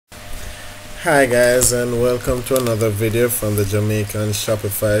Hi guys, and welcome to another video from the Jamaican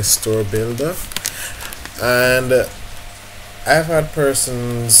Shopify store builder. And I've had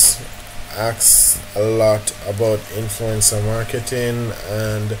persons ask a lot about influencer marketing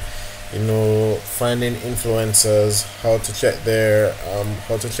and finding influencers, how to check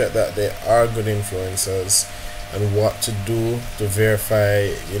that they are good influencers, and what to do to verify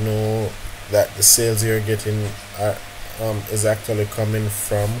that the sales you're getting are is actually coming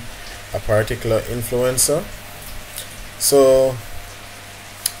from a particular influencer. So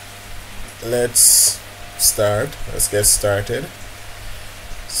let's get started.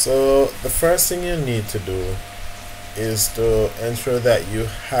 So the first thing you need to do is to ensure that you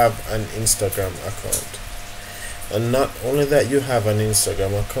have an Instagram account, and not only that you have an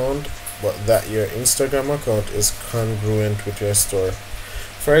Instagram account, but that your Instagram account is congruent with your store.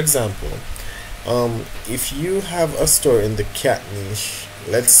 For example, if you have a store in the cat niche,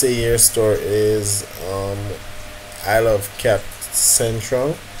 let's say your store is I Love Cat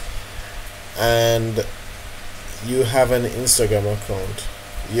Central, and you have an Instagram account,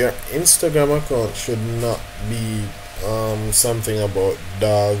 your Instagram account should not be something about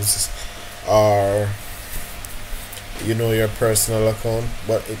dogs or your personal account,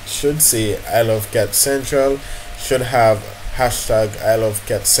 but it should say I Love Cat Central, should have hashtag I Love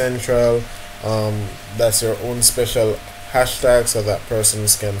Cat Central. That's your own special hashtag, so that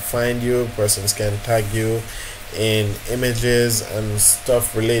persons can find you, persons can tag you in images and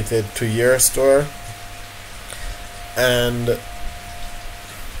stuff related to your store. And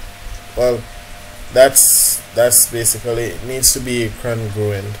well, that's basically, it needs to be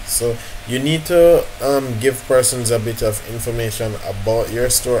congruent. So you need to give persons a bit of information about your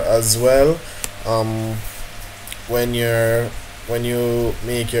store as well when you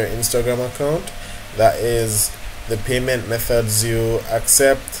make your Instagram account. That is the payment methods you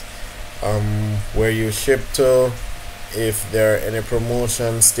accept, where you ship to, if there are any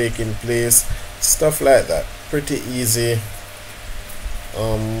promotions taking place, stuff like that. Pretty easy.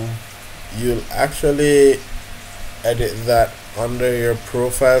 You'll actually edit that under your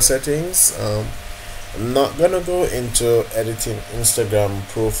profile settings. I'm not gonna go into editing Instagram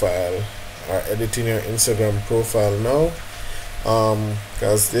profile or editing your Instagram profile now,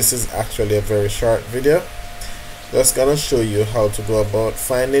 because this is actually a very short video. Just gonna show you how to go about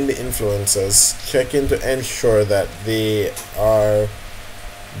finding the influencers, checking to ensure that they are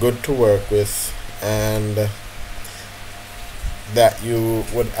good to work with and that you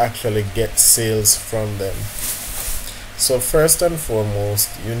would actually get sales from them. So first and foremost,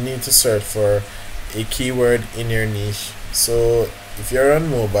 you need to search for a keyword in your niche. So if you're on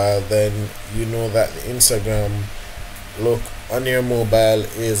mobile, then you know that the Instagram look on your mobile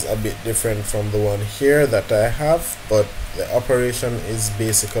is a bit different from the one here that I have, but the operation is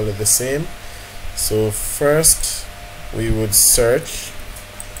basically the same. So first we would search,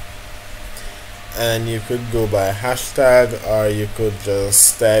 and you could go by hashtag, or you could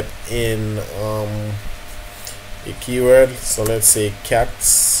just type in a keyword. So let's say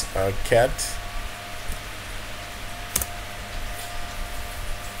cats or cat.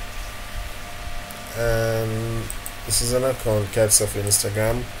 And this is an account, Cats of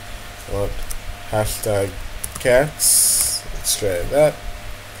Instagram, but hashtag cats. Let's try that.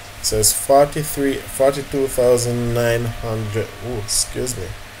 It says 42,900. Oh, excuse me.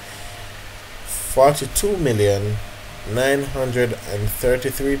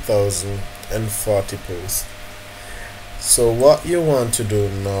 42,933,040 posts. So what you want to do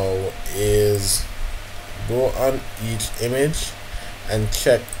now is go on each image and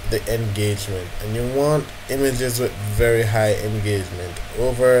check the engagement, and you want images with very high engagement,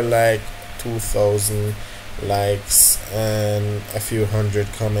 over like 2,000 likes and a few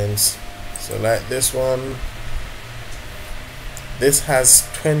hundred comments. So like this one, this has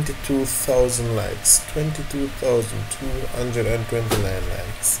 22,000 likes, 22,229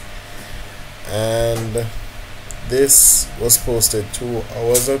 likes, and this was posted 2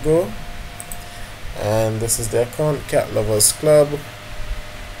 hours ago. And this is the account, Cat Lovers Club,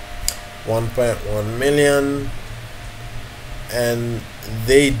 1.1 million. And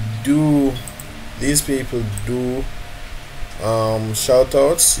these people do shout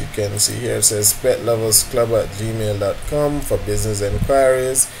outs. You can see here it says petloversclub@gmail.com for business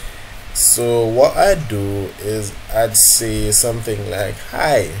inquiries. So what I do is I'd say something like,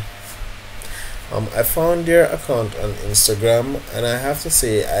 hi, I found your account on Instagram, and I have to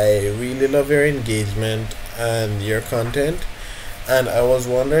say I really love your engagement and your content, and I was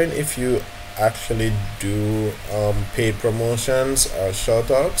wondering if you actually do paid promotions or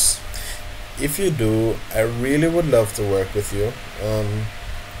shoutouts. If you do, I really would love to work with you.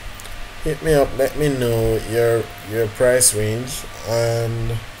 hit me up, let me know your price range,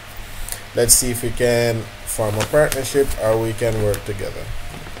 and let's see if we can form a partnership or we can work together.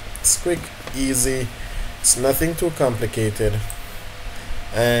 It's quick, easy, it's nothing too complicated,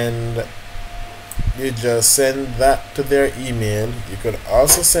 and you just send that to their email. You could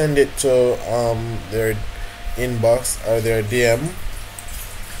also send it to their inbox or their DM,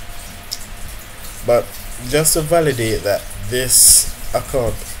 but just to validate that this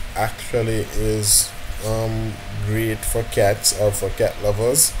account actually is great for cats or for cat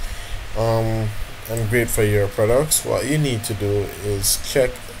lovers, and great for your products, what you need to do is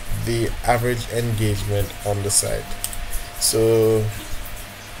check the average engagement on the site. So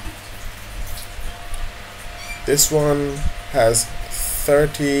this one has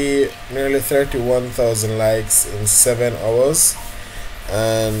nearly 31,000 likes in 7 hours,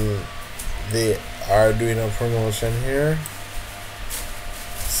 and they are doing a promotion here.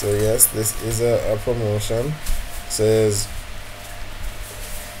 So yes, this is a promotion. It says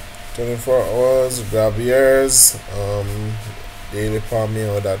 24 hours, grab yours,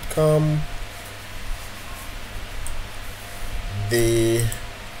 dailypawmeow.com. They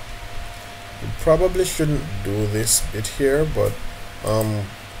probably shouldn't do this bit here, but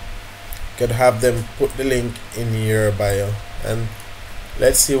could have them put the link in your bio, and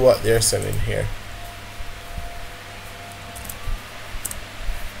let's see what they're selling here.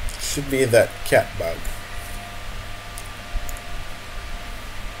 Should be that cat bag.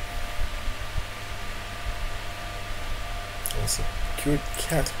 It's a cute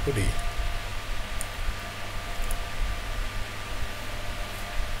cat hoodie.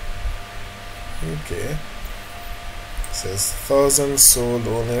 Okay. It says 1,000 sold,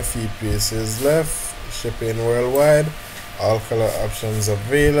 only a few pieces left, shipping worldwide, all color options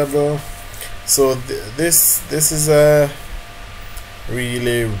available. So this is a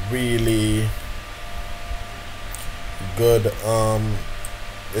really good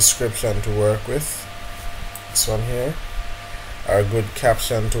description to work with. This one here, or good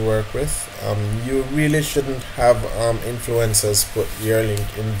caption to work with. You really shouldn't have influencers put your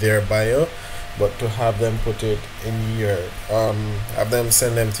link in their bio, but to have them put it in your have them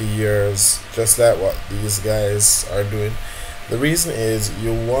send them to yours, just like what these guys are doing. The reason is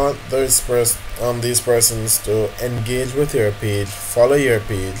you want these persons to engage with your page, follow your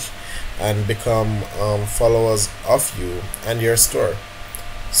page, and become followers of you and your store.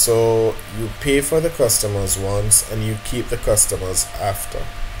 So you pay for the customers once and you keep the customers after.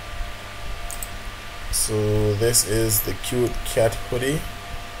 So this is the cute cat hoodie.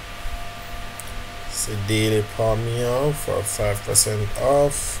 It's a Daily Paw Meow for 5%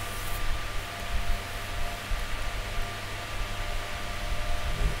 off.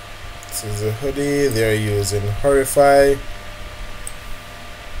 This is a hoodie. They're using Horify.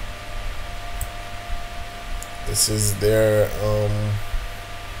 This is their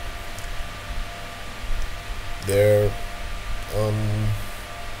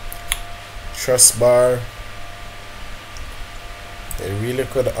Trust bar. They really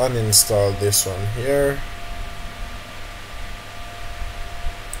could uninstall this one here,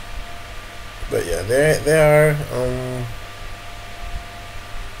 but yeah, they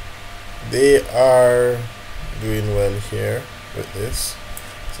are doing well here with this.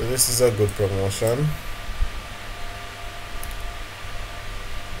 So this is a good promotion.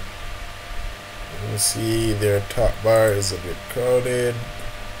 You see their top bar is a bit crowded.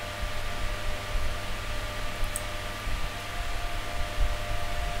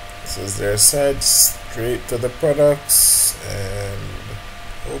 This is their site, straight to the products, and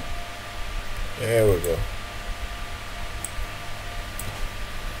oh, there we go.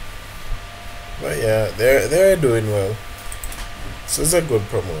 But yeah, they're doing well. So it's a good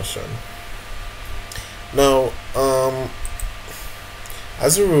promotion. Now,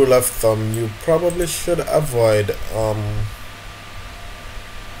 as a rule of thumb, you probably should avoid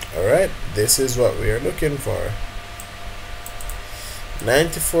alright, this is what we are looking for.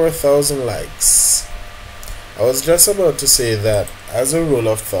 94,000 likes. I was just about to say that as a rule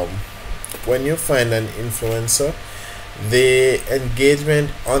of thumb, when you find an influencer, the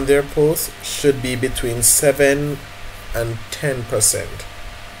engagement on their post should be between 7 and 10%.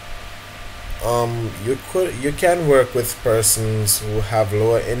 You can work with persons who have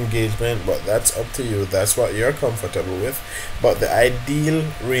lower engagement, but that's up to you. That's what you're comfortable with. But the ideal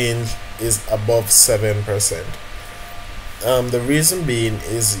range is above 7%. The reason being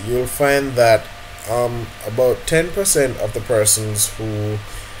is you'll find that about 10% of the persons who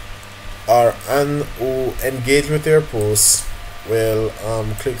engage with your posts will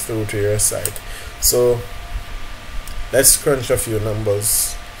click through to your site. So let's crunch a few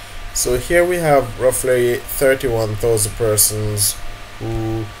numbers. So here we have roughly 31,000 persons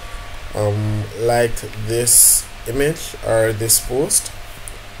who liked this image or this post,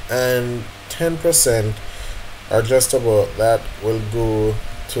 and 10% or just about that will go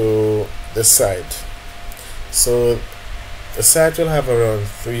to the site. So the site will have around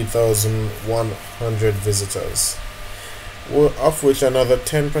 3,100 visitors, of which another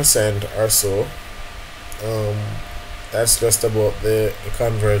 10% or so, that's just about the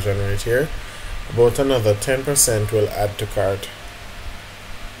conversion rate here, about another 10% will add to cart.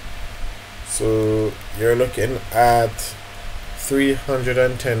 So you're looking at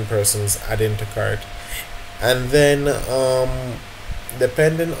 310 persons adding to cart, and then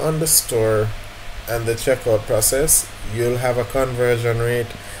depending on the store and the checkout process, you'll have a conversion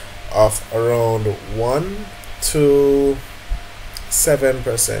rate of around 1 to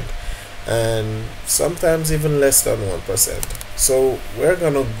 7%, and sometimes even less than 1%. So we're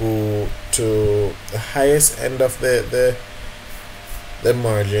gonna go to the highest end of the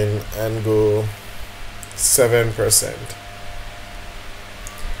margin and go 7%.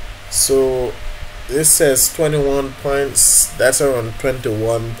 So this says 21 points, that's around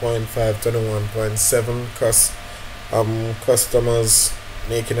 21.5, 21.7 customers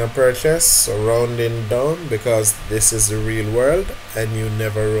making a purchase. So rounding down, because this is the real world and you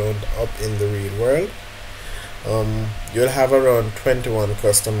never round up in the real world, you'll have around 21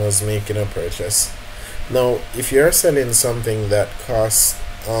 customers making a purchase. Now if you're selling something that costs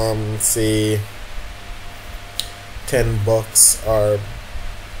say $10, or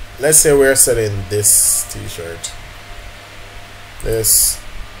let's say we're selling this t-shirt, this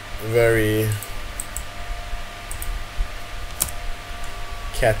very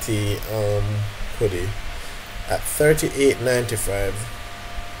catty hoodie at $38.95.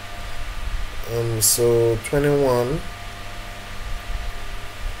 So 21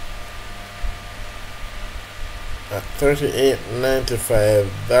 at $38.95,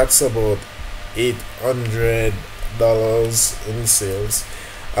 that's about $800 in sales.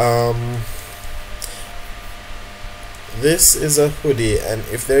 This is a hoodie, and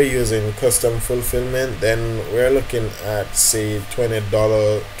if they're using custom fulfillment, then we're looking at say $20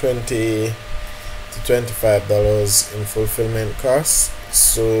 to $25 in fulfillment costs.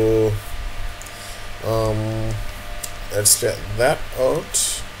 So let's check that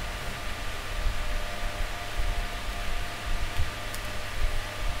out.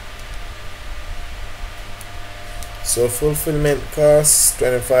 So fulfillment costs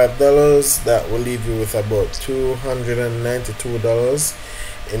 $25, that will leave you with about $292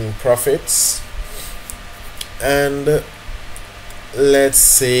 in profits. And let's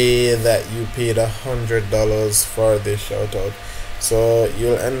say that you paid $100 for this shout out, so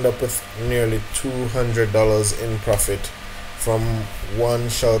you'll end up with nearly $200 in profit from one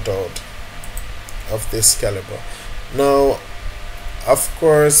shout out of this caliber. Now of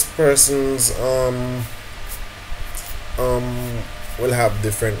course persons will have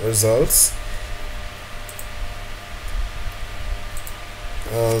different results,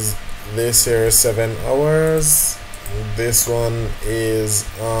 as this here is 7 hours, this one is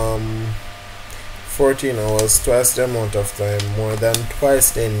 14 hours, twice the amount of time, more than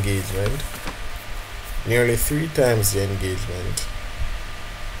twice the engagement, nearly 3 times the engagement.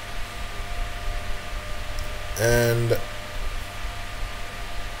 And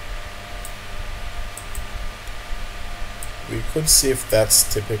we could see if that's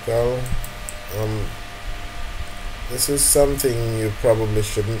typical. This is something you probably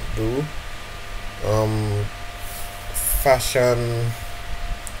shouldn't do. Fashion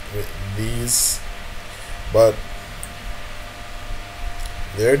with these, but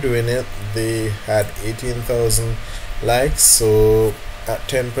they're doing it. They had 18,000 likes, so at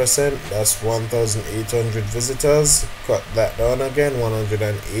 10% that's 1,800 visitors. Cut that down again,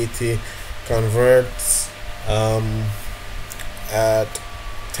 180 converts. At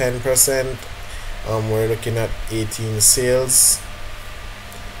 10%, we're looking at 18 sales,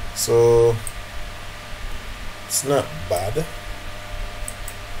 so it's not bad.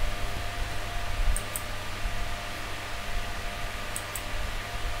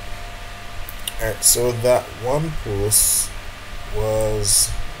 Alright, so that one post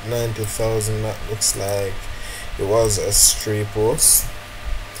was 90,000. That looks like it was a stray post,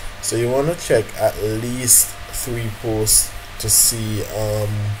 so you want to check at least 3 posts to see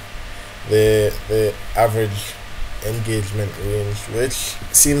the average engagement range, which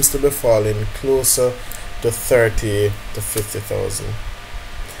seems to be falling closer to 30 to 50,000.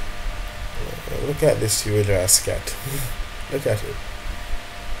 Look at this huge ass cat. Look at it.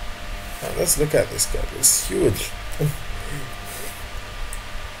 Now let's look at this cat. It's huge.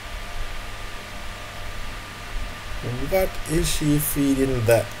 What is she feeding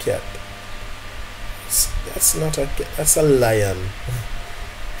that cat? That's not a cat, that's a lion.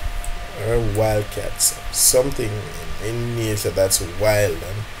 Or a wild cat. Something in nature that's wild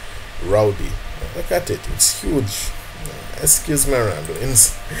and rowdy. Look at it, it's huge. Excuse my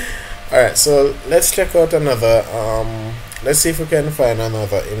ramblings. Alright, so let's check out another, let's see if we can find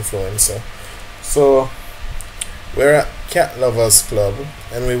another influencer. So we're at Cat Lovers Club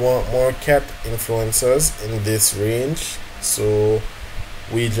and we want more cat influencers in this range. So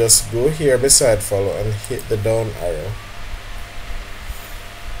we just go here beside follow and hit the down arrow.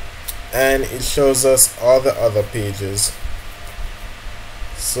 And it shows us all the other pages.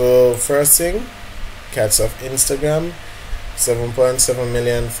 So first thing, Cats of Instagram, 7.7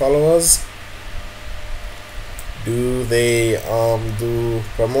 million followers. Do they do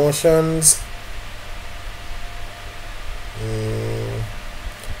promotions?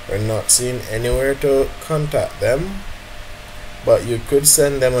 We're not seeing anywhere to contact them, but you could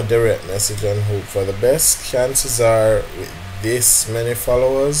send them a direct message and hope for the best. Chances are with this many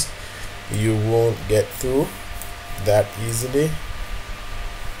followers you won't get through that easily.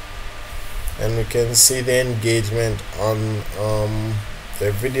 And we can see the engagement on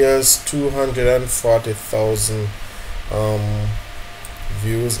their videos, 240,000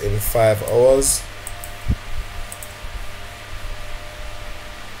 views in 5 hours,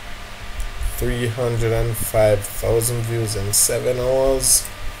 305,000 views in 7 hours,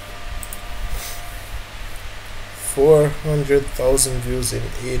 400,000 views in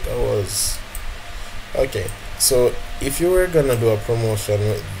 8 hours. Okay, so if you were gonna do a promotion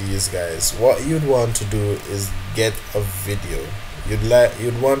with these guys, what you'd want to do is get a video. You'd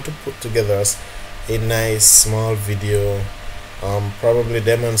want to put together a nice small video, probably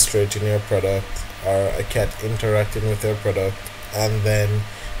demonstrating your product or a cat interacting with your product, and then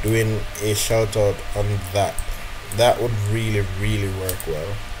doing a shout out on that. That would really work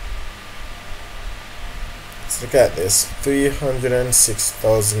well. Let's look at this,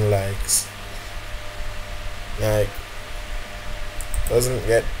 306,000 likes. Like, doesn't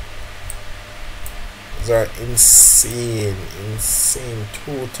get, those are insane,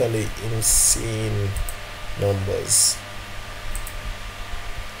 totally insane numbers.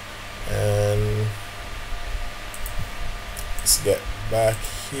 And let's get back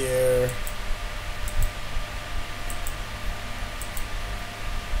here.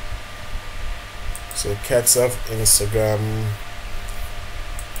 So Cats of Instagram,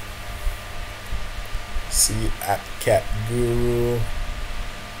 see at Cat Guru,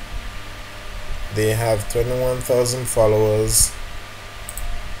 they have 21,000 followers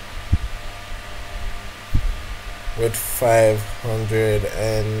with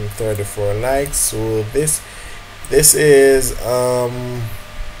 534 likes. So this is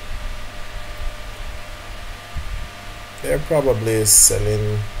they're probably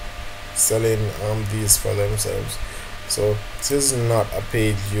selling these for themselves. So this is not a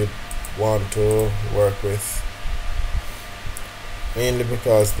page you'd want to work with, mainly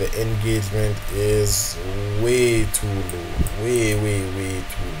because the engagement is way too low, way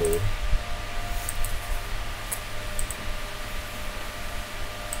too low.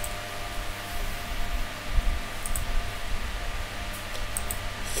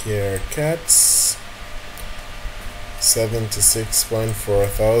 Here cats, 76.4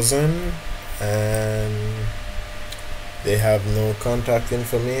 thousand, and they have no contact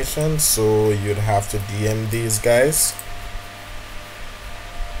information, so you'd have to DM these guys.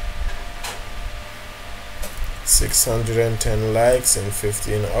 610 likes in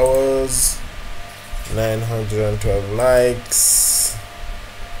 15 hours, 912 likes,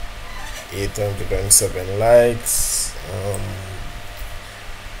 807 likes.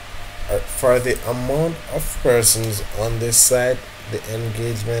 For the amount of persons on this site, the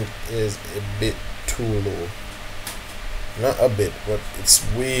engagement is a bit too low. Not a bit, but it's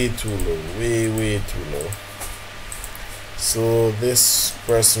way too low, way too low. So this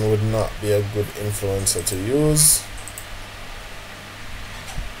person would not be a good influencer to use.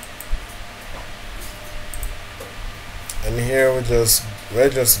 And here we're just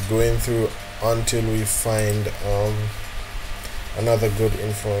going through until we find another good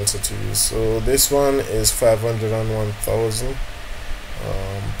influencer to use. So this one is 501,000.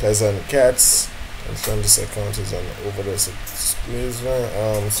 Pleasant Cats. And from this account is on Overdose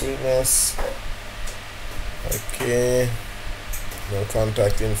Sweetness. Okay. No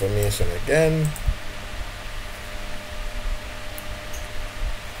contact information again.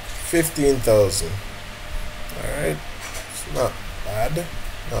 15,000. Alright. It's not bad.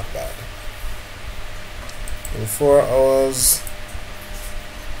 Not bad. In 4 hours,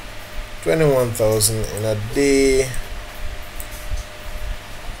 21,000 in a day.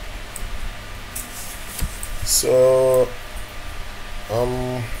 So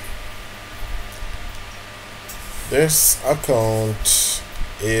this account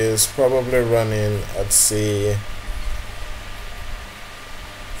is probably running at say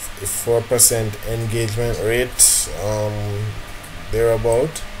 4% engagement rate,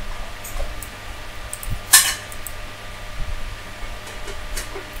 thereabout.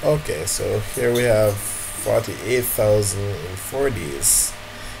 Okay, so here we have 48,000 in 4 days,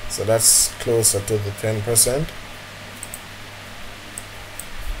 so that's closer to the 10%.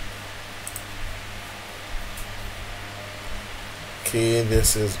 Okay,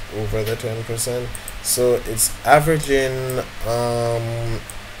 this is over the 10%, so it's averaging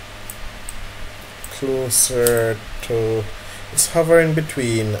closer to, it's hovering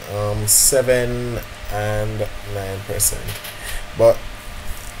between 7 and 9%, but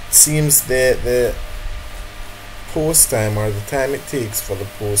seems the post time, or the time it takes for the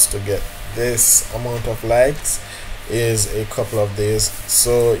post to get this amount of likes, is a couple of days.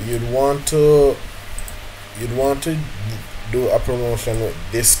 So you'd want to do a promotion with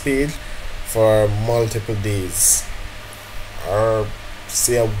this page for multiple days, or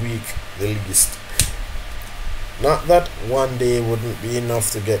say a week the least. Not that one day wouldn't be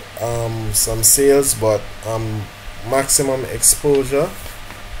enough to get some sales, but maximum exposure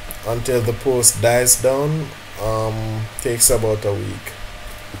until the post dies down takes about a week.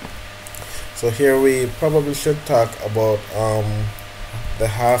 So here we probably should talk about the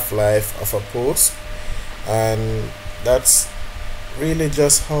half-life of a post, and that's really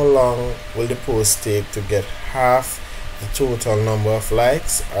just how long will the post take to get half the total number of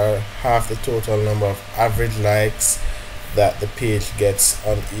likes, or half the total number of average likes that the page gets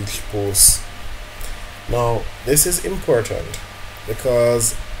on each post. Now this is important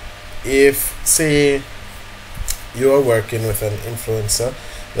because if say you are working with an influencer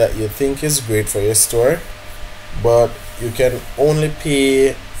that you think is great for your store, but you can only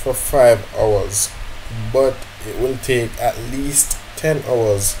pay for 5 hours, but it will take at least 10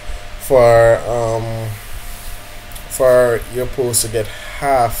 hours for your post to get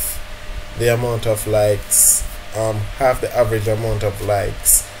half the amount of likes, half the average amount of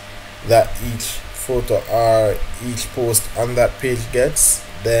likes that each photo or each post on that page gets,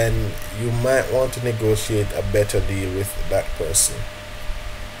 then you might want to negotiate a better deal with that person.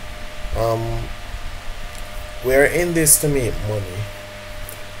 We're in this to make money.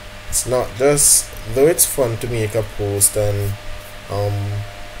 It's not just, though it's fun to make a post and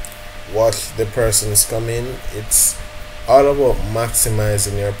watch the persons come in, it's all about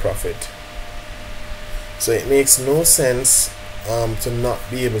maximizing your profit. So it makes no sense to not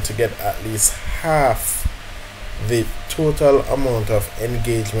be able to get at least half the total amount of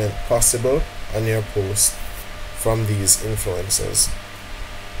engagement possible on your post from these influencers.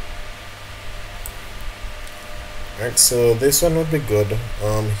 Alright, so this one would be good.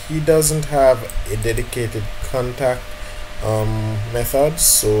 He doesn't have a dedicated contact method,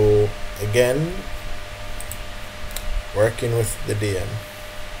 so again, working with the DM.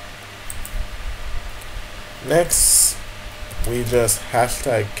 Next, we just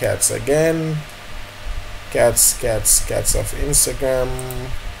hashtag cats again. Cats of Instagram.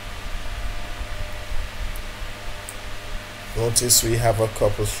 Notice we have a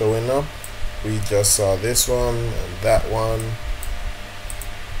couple showing up. We just saw this one and that one.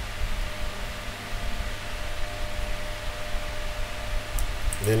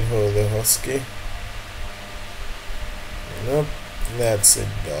 Linho the Husky. Nope, that's a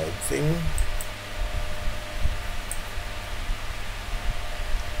dog thing.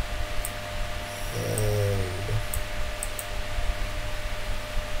 And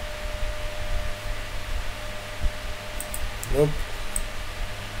nope.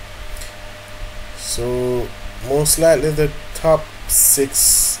 So most likely the top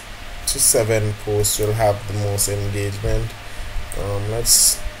 6 to 7 posts will have the most engagement.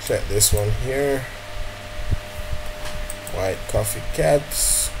 Let's check this one here. White Coffee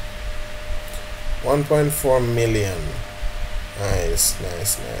Cats, 1.4 million. Nice.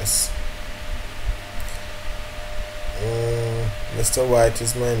 Mr. White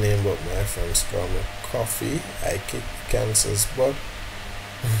is my name, but my friends call me Coffee. I kick cancer's butt.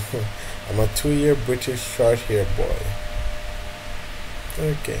 I'm a 2-year British short hair boy.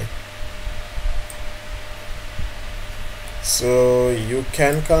 Okay. So you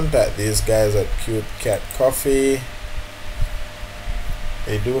can contact these guys at Cute Cat Coffee.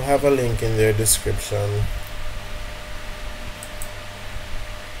 They do have a link in their description.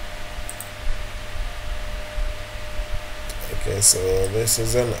 Okay, so this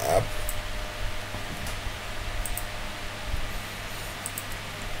is an app.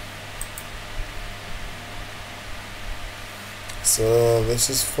 So this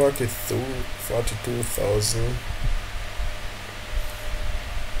is 42,000,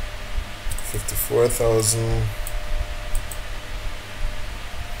 54,000,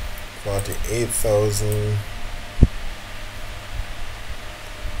 48,000,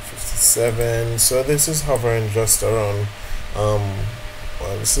 57. So this is hovering just around well,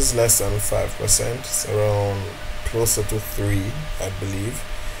 this is less than 5%. It's around closer to 3, I believe.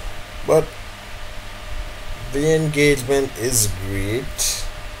 But the engagement is great.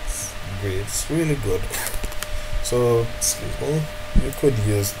 It's really good. So excuse me, you could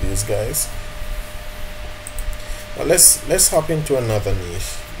use these guys. Now let's hop into another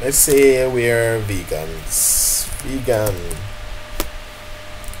niche. Let's say we are vegans. Vegan.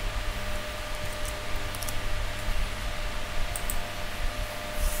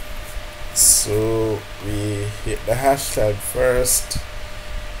 So we hit the hashtag first.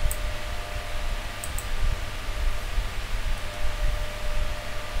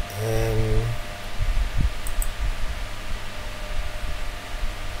 And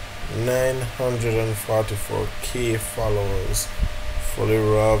 944k followers, fully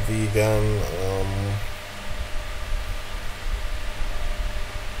raw vegan.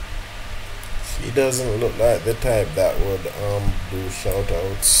 She doesn't look like the type that would do shout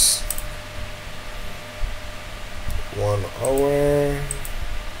outs. 1 hour,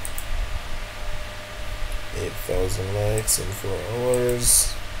 8,000 likes in 4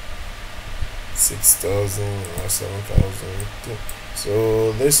 hours, 6,000 or 7,000.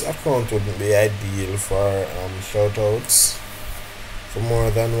 So this account wouldn't be ideal for shout outs for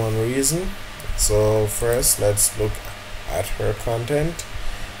more than one reason. So first, let's look at her content.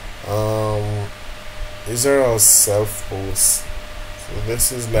 These are all self posts. So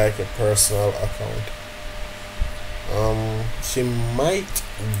this is like a personal account. She might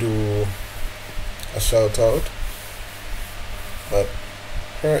do a shout out, but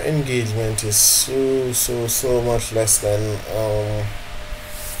her engagement is so much less than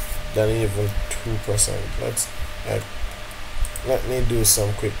even 2%. Let me do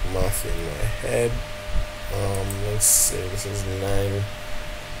some quick math in my head. Let's say this is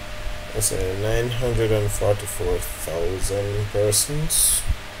 944,000 persons,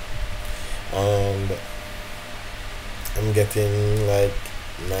 and I'm getting like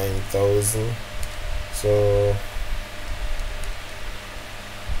 9,000. So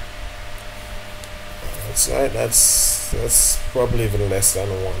that's right. That's probably even less than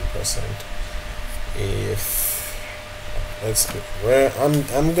 1%. If let's go where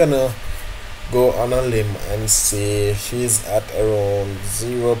I'm gonna go on a limb and say she's at around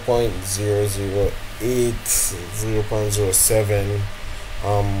 0.008, 0.07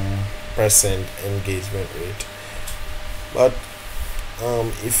 percent engagement rate. But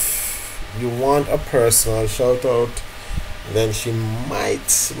if you want a personal shout out, then she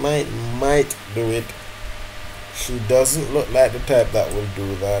might do it. She doesn't look like the type that will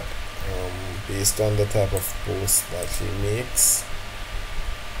do that, based on the type of post that she makes.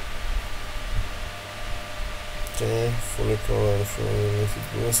 Okay, fully covered for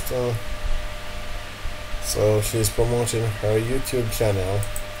booster. So she's promoting her YouTube channel.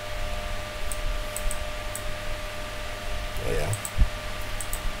 Oh yeah.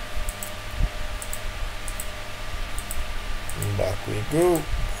 And back we go.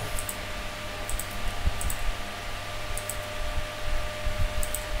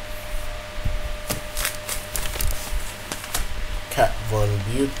 Kat Von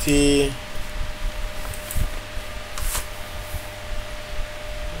Beauty.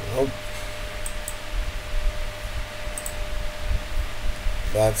 Nope.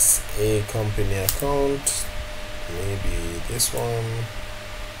 That's a company account. Maybe this one.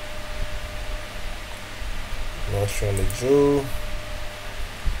 Naturally Joe.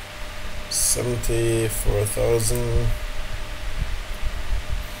 74,000.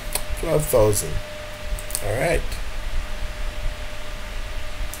 12,000. Alright.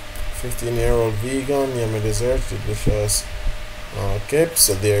 15-year-old vegan, yummy dessert, delicious. Okay,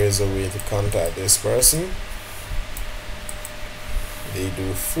 so there is a way to contact this person. They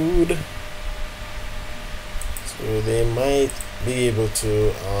do food, so they might be able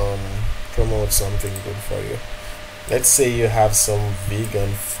to promote something good for you. Let's say you have some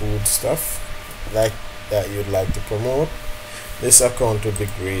vegan food stuff like that you'd like to promote. This account would be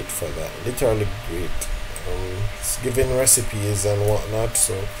great for that, literally great. It's giving recipes and whatnot.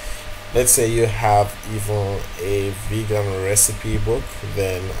 So let's say you have even a vegan recipe book,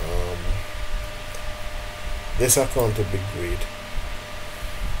 then this account would be great.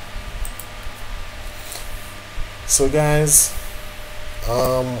 So guys,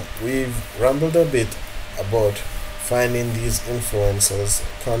 we've rambled a bit about finding these influencers,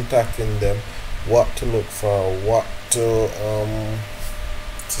 contacting them, what to look for, what to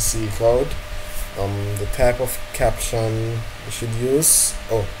seek out, the type of caption you should use.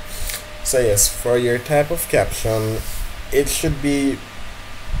 Oh, so yes, for your type of caption, it should be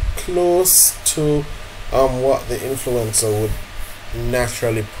close to what the influencer would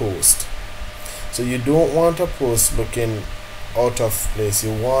naturally post. So you don't want a post looking out of place.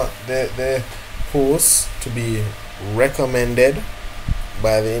 You want the post to be recommended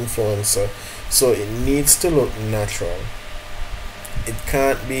by the influencer, so it needs to look natural. It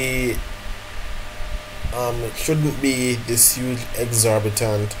can't be it shouldn't be this huge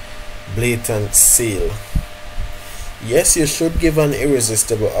exorbitant blatant sale. Yes, you should give an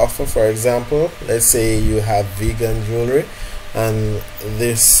irresistible offer. For example, let's say you have vegan jewelry and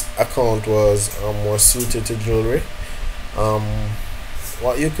this account was more suited to jewelry.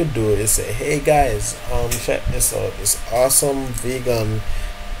 What you could do is say, hey guys, check this out, this awesome vegan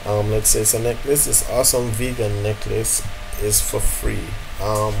let's say it's a necklace, this awesome vegan necklace is for free.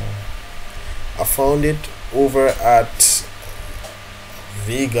 I found it over at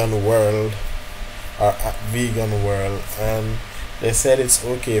Vegan World, or at Vegan World, and they said it's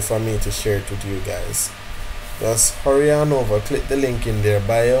okay for me to share it with you guys. Just hurry on over, click the link in their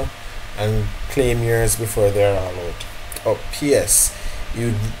bio and claim yours before they're all out. Oh, PS,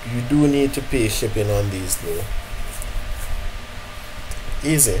 you do need to pay shipping on these though.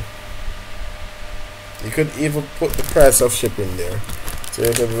 Easy. You could even put the price of shipping there. So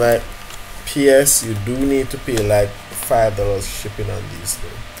you could like, PS, you do need to pay like $5 shipping on these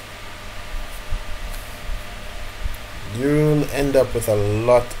though. You'll end up with a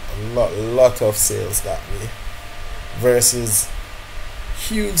lot of sales that way, versus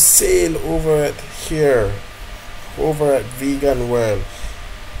huge sale over at here, over at Vegan World.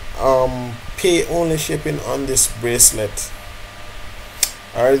 Pay only shipping on this bracelet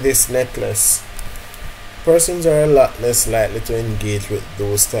or this necklace. Persons are a lot less likely to engage with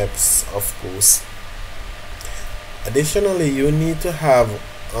those types of posts. Additionally, you need to have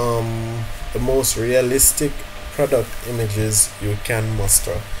the most realistic product images you can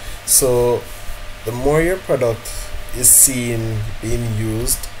muster. So the more your product is seen being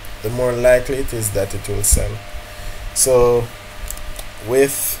used, the more likely it is that it will sell. So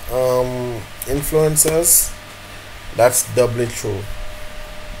with influencers, that's doubly true.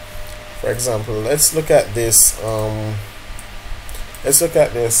 For example, let's look at this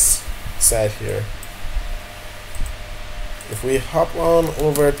site here. If we hop on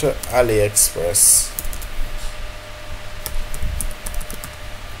over to AliExpress,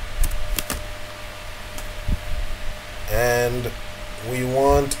 and we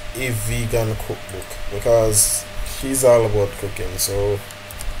want a vegan cookbook because she's all about cooking. So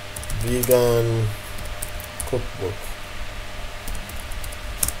vegan cookbook.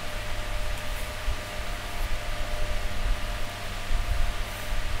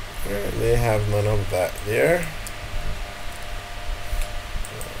 They have none of that there.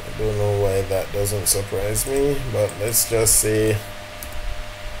 I don't know why that doesn't surprise me, but let's just say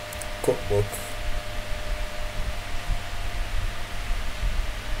cookbook.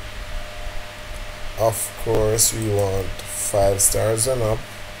 Of course, we want 5 stars and up,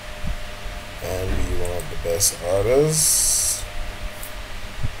 and we want the best orders,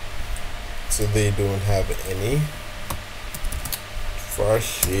 so they don't have any. For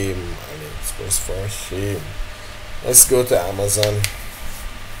shame, AliExpress, for shame. Let's go to Amazon.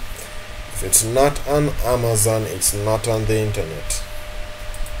 If it's not on Amazon, it's not on the internet.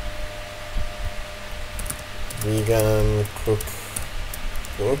 Vegan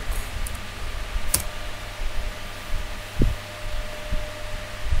cookbook.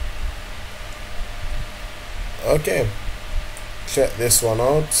 Okay, check this one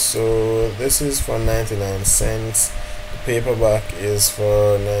out. So this is for 99 cents. The paperback is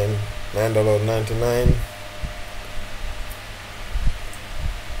for $9.99.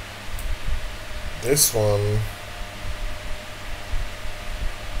 This one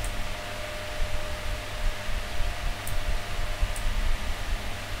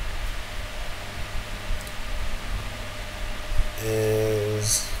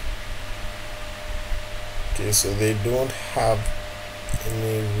is okay, so they don't have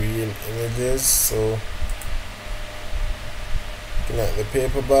any real images. So looking at the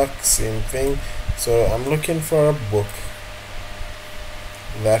paperback, same thing. So I'm looking for a book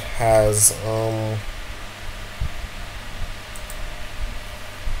that has alright.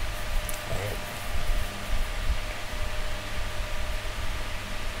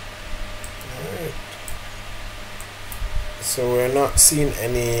 So we're not seeing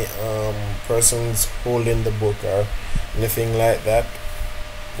any persons holding the book or anything like that,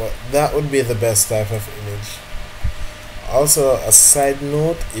 but that would be the best type of image. Also, a side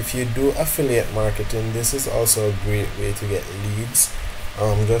note, if you do affiliate marketing, this is also a great way to get leads.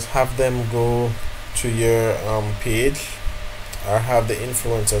 Just have them go to your page, or have the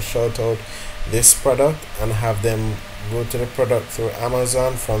influencer shout out this product and have them go to the product through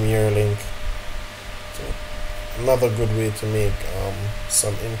Amazon from your link. So another good way to make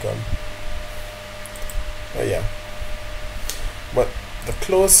some income. But yeah, but the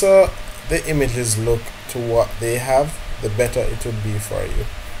closer the images look to what they have, the better it would be for you.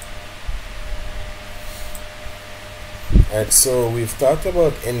 Alright, so we've talked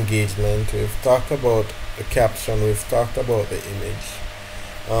about engagement, we've talked about the caption, we've talked about the image.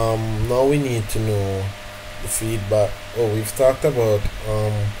 Now we need to know the feedback. Oh, we've talked about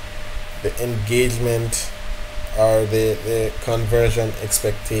the engagement or the conversion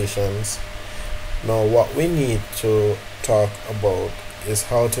expectations. Now what we need to talk about is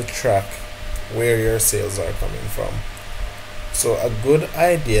how to track where your sales are coming from. So a good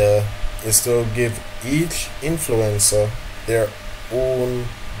idea is to give each influencer their own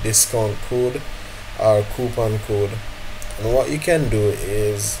discount code or coupon code. And what you can do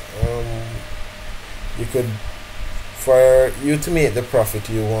is you could, for you to make the profit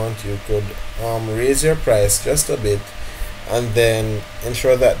you want, you could raise your price just a bit and then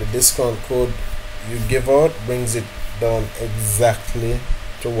ensure that the discount code you give out brings it down exactly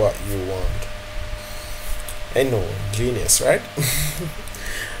to what you want. I know, genius, right?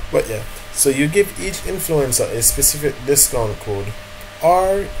 But yeah, so you give each influencer a specific discount code,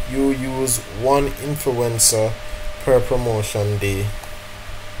 or you use one influencer per promotion day,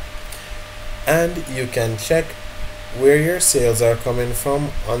 and you can check where your sales are coming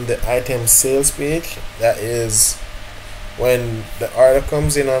from on the item sales page. That is, when the order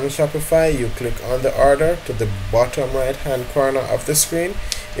comes in on Shopify, you click on the order to the bottom right hand corner of the screen.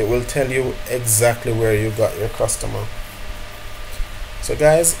 It will tell you exactly where you got your customer. So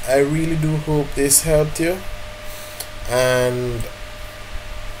guys, I really do hope this helped you, and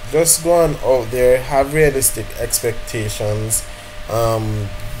just go on out there, have realistic expectations.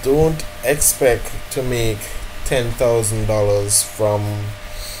 Don't expect to make $10,000 from,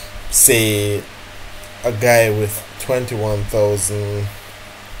 say, a guy with 21,000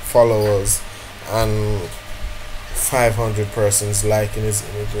 followers and 500 persons liking his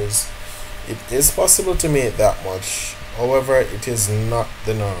images. It is possible to make that much, however it is not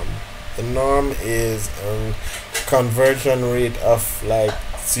the norm. The norm is a conversion rate of like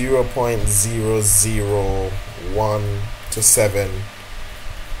 0.001 to 7.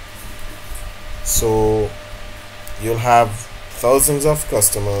 So you'll have thousands of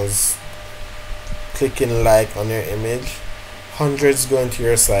customers clicking like on your image, hundreds going to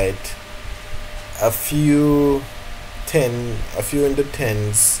your site, a few in the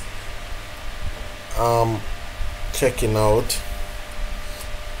tens checking out,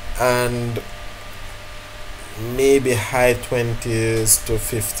 and maybe high 20s to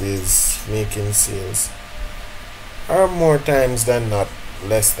 50s making sales, or more times than not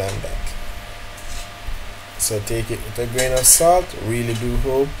less than that. So take it with a grain of salt. Really do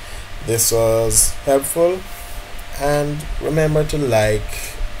hope this was helpful, and remember to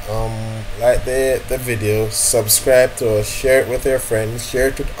like the video, subscribe to us, share it with your friends, share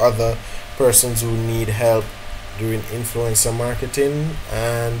it with other persons who need help doing influencer marketing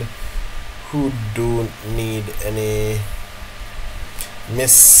and who do need anything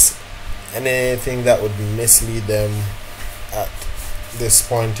that would mislead them at this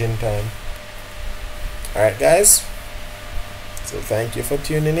point in time. Alright guys, so thank you for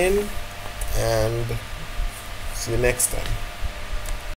tuning in, and see you next time.